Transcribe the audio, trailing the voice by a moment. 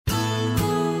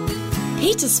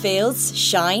Petersfield's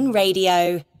Shine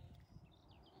Radio.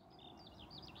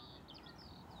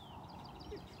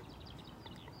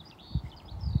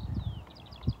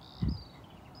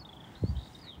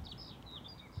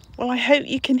 Well, I hope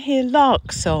you can hear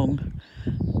lark song.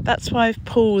 That's why I've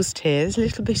paused here. There's a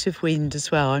little bit of wind as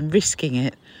well. I'm risking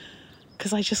it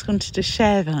because I just wanted to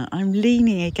share that. I'm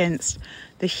leaning against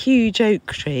the huge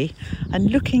oak tree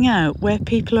and looking out where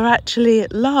people are actually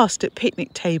at last at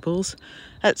picnic tables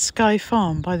at Skye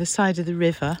Farm by the side of the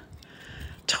river.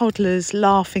 Toddlers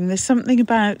laughing. There's something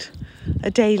about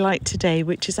a day like today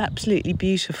which is absolutely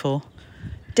beautiful.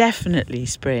 Definitely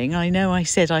spring. I know I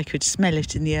said I could smell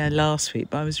it in the air last week,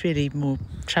 but I was really more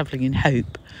travelling in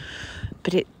hope.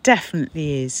 But it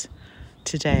definitely is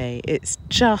today. It's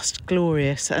just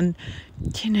glorious. And,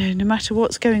 you know, no matter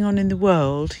what's going on in the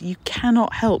world, you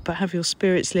cannot help but have your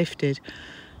spirits lifted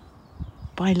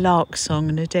by lark song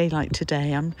on a day like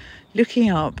today. I'm looking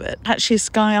up at actually a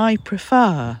sky I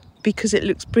prefer because it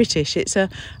looks British. It's a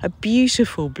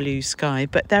beautiful blue sky,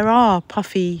 but there are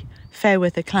puffy fair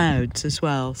weather clouds as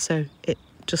well, so it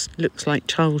just looks like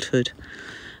childhood.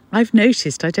 I've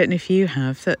noticed, I don't know if you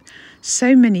have, that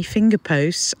so many finger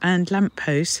posts and lamp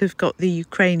posts have got the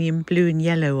Ukrainian blue and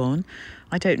yellow on.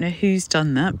 I don't know who's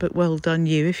done that, but well done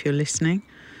you if you're listening.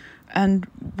 And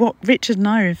what Richard and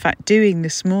I are in fact doing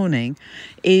this morning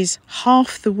is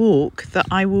half the walk that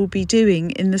I will be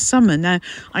doing in the summer. Now,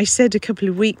 I said a couple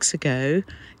of weeks ago,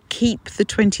 keep the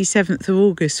 27th of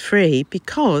August free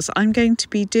because I'm going to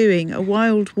be doing a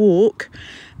wild walk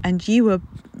and you are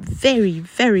very,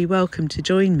 very welcome to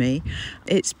join me.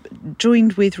 It's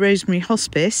joined with Rosemary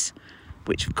Hospice,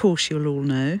 which of course you'll all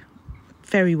know,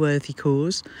 very worthy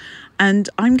cause. And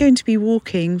I'm going to be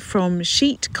walking from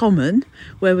Sheet Common,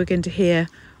 where we're going to hear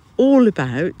all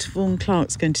about, Vaughan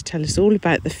Clark's going to tell us all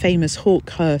about the famous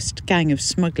Hawkhurst gang of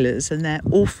smugglers and their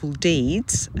awful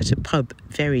deeds at a pub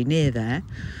very near there.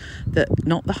 That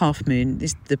not the Half Moon,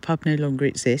 the pub no longer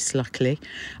exists, luckily.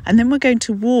 And then we're going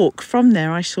to walk from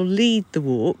there. I shall lead the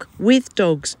walk with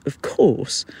dogs, of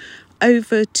course,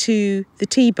 over to the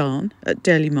T-Barn at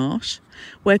Durley Marsh,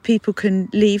 where people can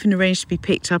leave and arrange to be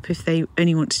picked up if they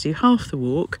only want to do half the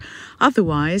walk.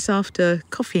 Otherwise, after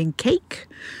coffee and cake,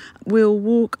 we'll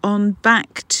walk on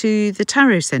back to the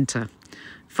Taro Centre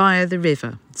via the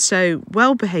river. So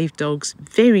well-behaved dogs,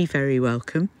 very, very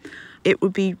welcome. It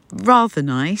would be rather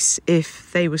nice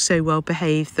if they were so well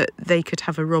behaved that they could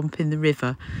have a romp in the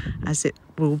river, as it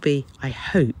will be, I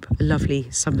hope, a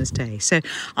lovely summer's day. So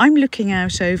I'm looking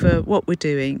out over what we're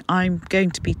doing. I'm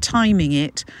going to be timing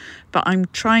it, but I'm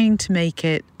trying to make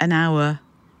it an hour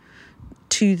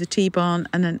to the T-Barn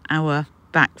and an hour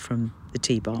back from the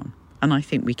T-Barn. And I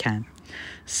think we can.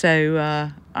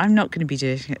 So I'm not going to be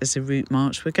doing it as a route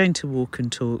march. We're going to walk and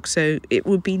talk. So it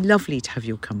would be lovely to have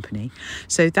your company.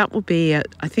 So that will be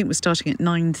I think we're starting at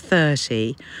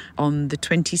 9:30 on the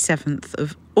 27th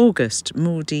of August.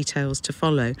 More details to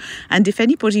follow. And if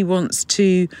anybody wants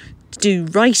to do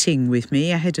writing with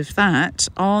me ahead of that,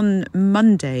 on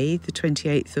Monday the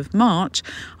 28th of March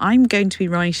I'm going to be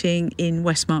writing in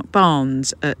Westmark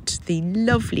Barnes at the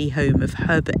lovely home of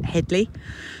Herbert Headley.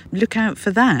 Look out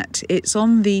for that. It's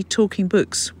on the Talking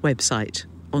Books website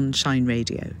on Shine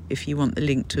Radio if you want the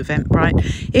link to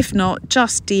Eventbrite. If not,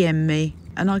 just DM me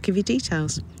and I'll give you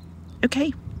details.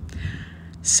 Okay,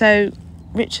 so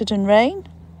Richard and Rain,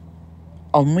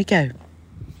 on we go.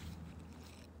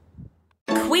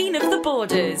 Queen of the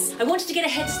Borders. I wanted to get a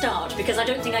head start because I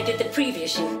don't think I did the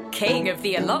previous year. King of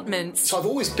the Allotments. So I've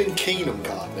always been keen on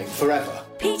gardening, forever.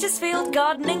 Petersfield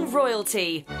Gardening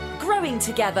Royalty. Growing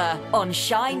together on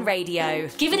Shine Radio.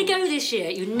 Give it a go this year,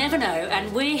 you never know,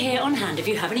 and we're here on hand if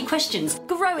you have any questions.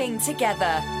 Growing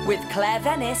Together with Claire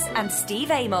Venice and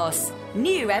Steve Amos.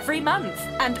 New every month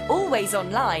and always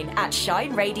online at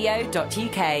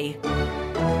shineradio.uk.